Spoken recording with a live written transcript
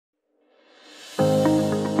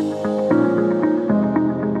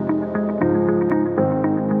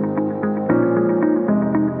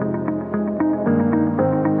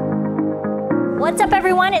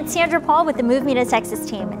everyone, it's Sandra Paul with the Move Me to Texas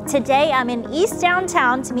team. Today I'm in East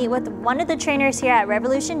Downtown to meet with one of the trainers here at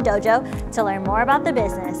Revolution Dojo to learn more about the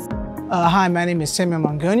business. Hi, my name is Sammy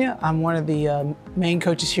Mongonia. I'm one of the main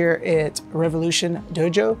coaches here at Revolution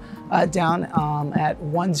Dojo down at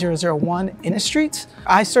 1001 Innis Street.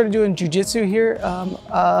 I started doing Jiu Jitsu here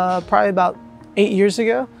probably about 8 years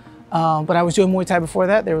ago, but I was doing Muay Thai before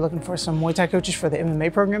that. They were looking for some Muay Thai coaches for the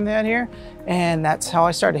MMA program they had here, and that's how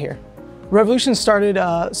I started here. Revolution started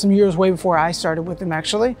some years way before I started with them,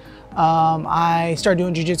 actually. I started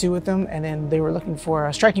doing Jiu Jitsu with them, and then they were looking for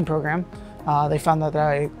a striking program. They found out that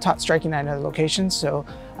I taught striking at another location, so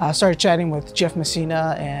I started chatting with Jeff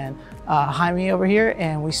Messina and Jaime over here,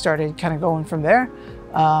 and we started kind of going from there.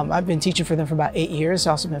 I've been teaching for them for about 8 years.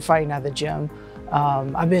 I've also been fighting at the gym.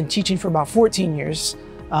 I've been teaching for about 14 years.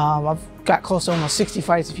 I've got close to almost 60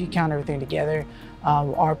 fights if you count everything together.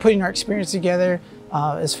 Are putting our experience together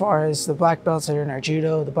as far as the black belts that are in our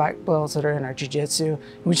Judo, the black belts that are in our Jiu Jitsu.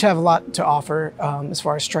 We just have a lot to offer as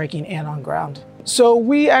far as striking and on ground. So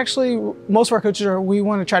we actually, most of our coaches we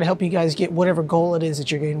want to try to help you guys get whatever goal it is that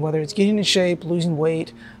you're getting, whether it's getting in shape, losing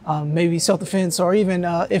weight, maybe self-defense, or even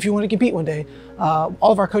if you want to compete one day. All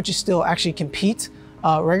of our coaches still actually compete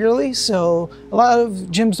regularly, so a lot of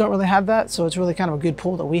gyms don't really have that, so it's really kind of a good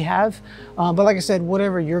pool that we have. But like I said,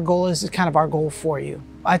 whatever your goal is kind of our goal for you.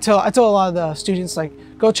 I tell a lot of the students, like,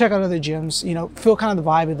 go check out other gyms, you know, feel kind of the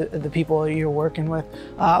vibe of the people you're working with.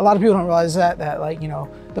 A lot of people don't realize that like, you know,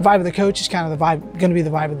 the vibe of the coach is kind of going to be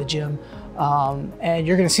the vibe of the gym. And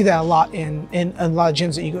you're going to see that a lot in a lot of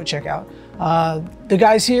gyms that you go check out. The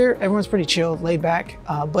guys here, everyone's pretty chilled, laid back,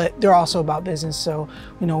 but they're also about business. So,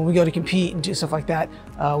 you know, when we go to compete and do stuff like that,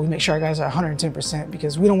 we make sure our guys are 110%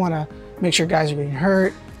 because we don't want to make sure guys are getting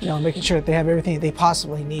hurt, you know, making sure that they have everything that they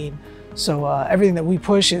possibly need. So everything that we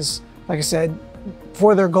push is, like I said,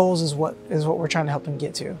 for their goals is what we're trying to help them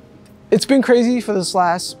get to. It's been crazy for this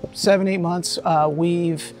last 7-8 months.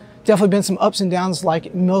 We've definitely been some ups and downs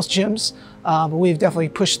like most gyms, but we've definitely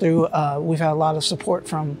pushed through. We've had a lot of support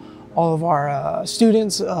from all of our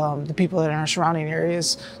students, the people that are in our surrounding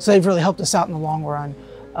areas. So they've really helped us out in the long run.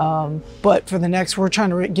 But for the next, we're trying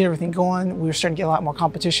to get everything going. We're starting to get a lot more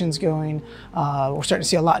competitions going. We're starting to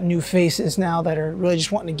see a lot of new faces now that are really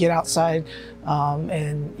just wanting to get outside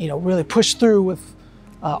and, you know, really push through with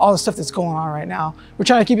all the stuff that's going on right now. We're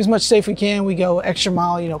trying to keep as much safe we can. We go extra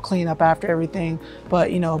mile, you know, clean up after everything.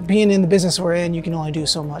 But, you know, being in the business we're in, you can only do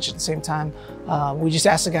so much at the same time. We just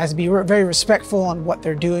ask the guys to be very respectful on what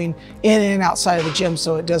they're doing in and outside of the gym,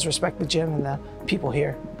 so it does respect the gym and the people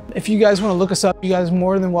here. If you guys want to look us up, you guys are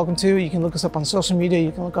more than welcome to. You can look us up on social media.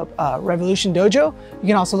 You can look up Revolution Dojo. You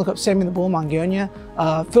can also look up Sammy the Bull Mongonia.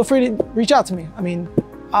 Feel free to reach out to me. I mean,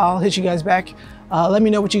 I'll hit you guys back. Let me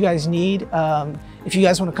know what you guys need. If you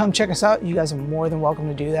guys want to come check us out, you guys are more than welcome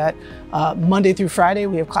to do that. Monday through Friday,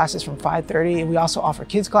 we have classes from 5:30, and we also offer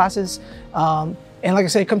kids classes. And like I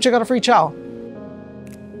said, come check out a free trial.